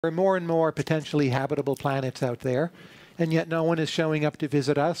There are more and more potentially habitable planets out there, and yet no one is showing up to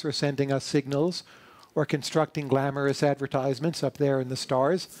visit us or sending us signals or constructing glamorous advertisements up there in the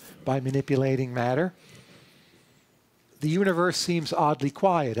stars by manipulating matter. The universe seems oddly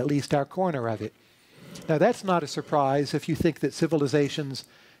quiet, at least our corner of it. Now, that's not a surprise if you think that civilizations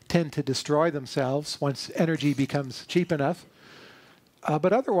tend to destroy themselves once energy becomes cheap enough.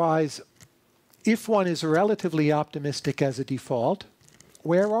 But otherwise, if one is relatively optimistic as a default,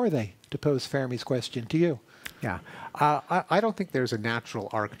 where are they? To pose Fermi's question to you. Yeah, I don't think there's a natural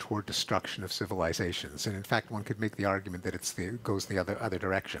arc toward destruction of civilizations, and in fact, one could make the argument that it goes the other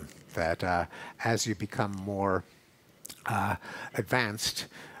direction. That as you become more advanced,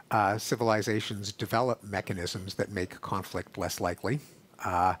 civilizations develop mechanisms that make conflict less likely,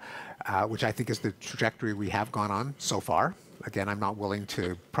 which I think is the trajectory we have gone on so far. Again, I'm not willing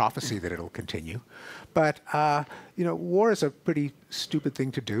to prophesy that it'll continue. But, you know, war is a pretty stupid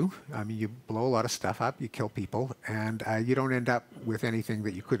thing to do. I mean, you blow a lot of stuff up, you kill people, and you don't end up with anything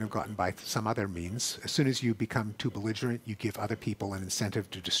that you couldn't have gotten by some other means. As soon as you become too belligerent, you give other people an incentive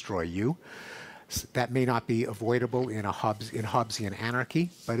to destroy you. That may not be avoidable in Hobbesian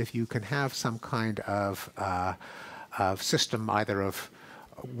anarchy, but if you can have some kind of system, either of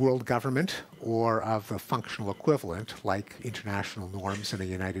world government or of a functional equivalent like international norms and the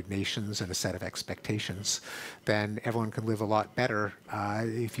United Nations and a set of expectations, then everyone can live a lot better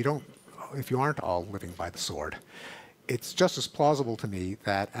if you aren't all living by the sword. It's just as plausible to me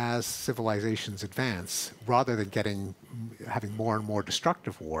that as civilizations advance, rather than having more and more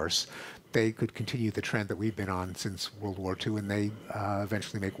destructive wars, they could continue the trend that we've been on since World War II, and they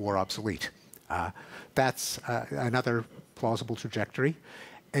eventually make war obsolete. That's another plausible trajectory.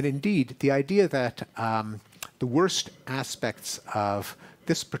 And indeed, the idea that the worst aspects of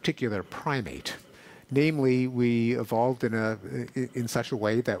this particular primate, namely, we evolved in such a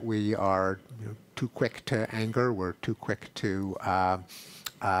way that we are too quick to anger, we're too quick to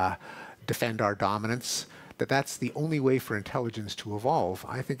defend our dominance, that's the only way for intelligence to evolve,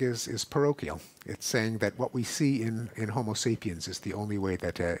 I think is parochial. It's saying that what we see in Homo sapiens is the only way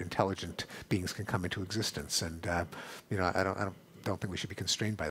that intelligent beings can come into existence. And you know, I don't think we should be constrained by that.